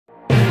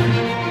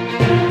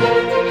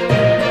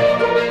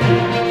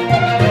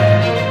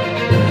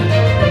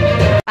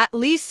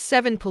least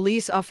 7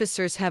 police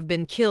officers have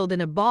been killed in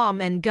a bomb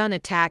and gun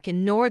attack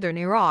in northern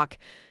Iraq.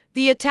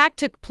 The attack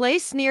took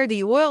place near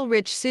the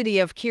oil-rich city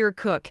of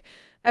Kirkuk,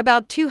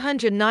 about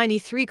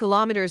 293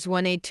 kilometers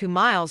 182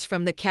 miles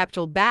from the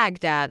capital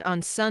Baghdad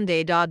on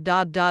Sunday.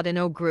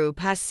 No group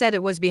has said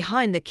it was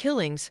behind the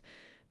killings,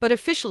 but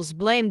officials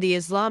blamed the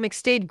Islamic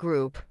State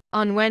group.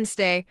 On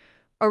Wednesday,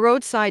 a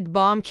roadside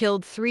bomb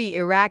killed 3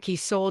 Iraqi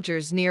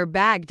soldiers near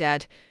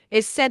Baghdad.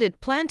 It said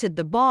it planted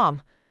the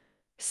bomb.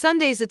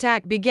 Sunday's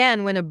attack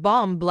began when a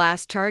bomb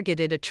blast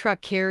targeted a truck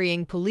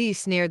carrying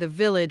police near the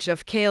village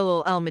of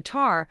Chalal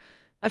al-Matar,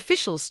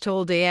 officials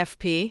told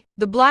AFP.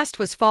 The blast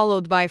was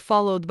followed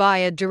by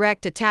a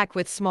direct attack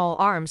with small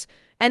arms.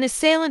 An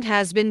assailant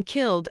has been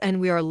killed and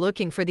we are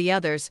looking for the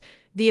others,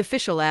 the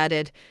official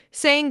added,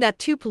 saying that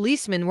 2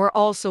 policemen were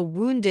also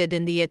wounded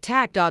in the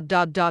attack.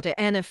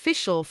 An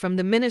official from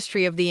the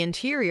Ministry of the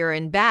Interior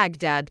in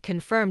Baghdad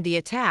confirmed the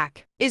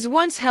attack is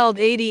once held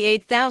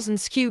 88,000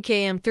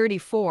 km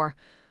 34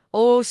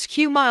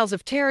 miles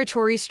of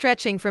territory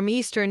stretching from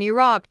eastern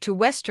Iraq to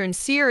western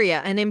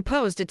Syria and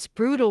imposed its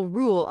brutal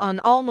rule on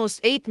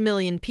almost 8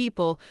 million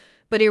people,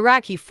 but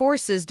Iraqi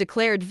forces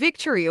declared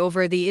victory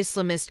over the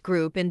Islamist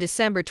group in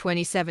December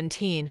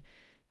 2017.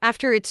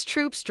 After its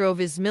troops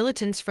drove its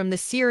militants from the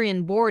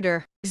Syrian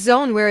border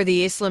zone where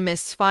the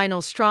Islamists'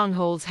 final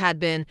strongholds had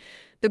been,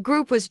 the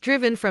group was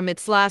driven from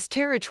its last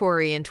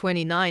territory in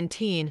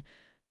 2019,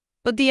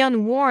 but the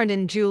unwarned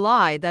in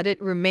July that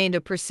it remained a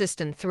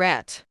persistent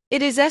threat.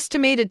 It is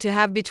estimated to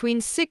have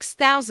between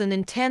 6,000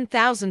 and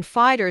 10,000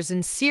 fighters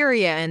in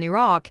Syria and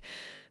Iraq,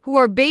 who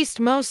are based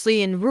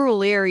mostly in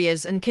rural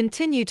areas and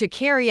continue to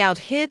carry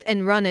out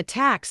hit-and-run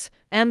attacks,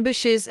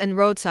 ambushes, and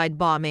roadside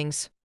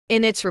bombings.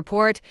 In its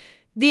report,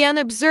 the UN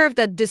observed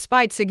that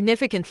despite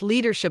significant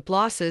leadership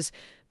losses,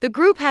 the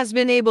group has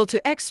been able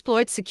to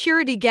exploit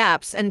security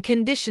gaps and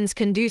conditions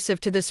conducive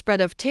to the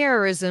spread of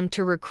terrorism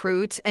to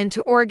recruit and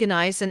to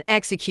organize and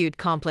execute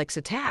complex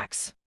attacks.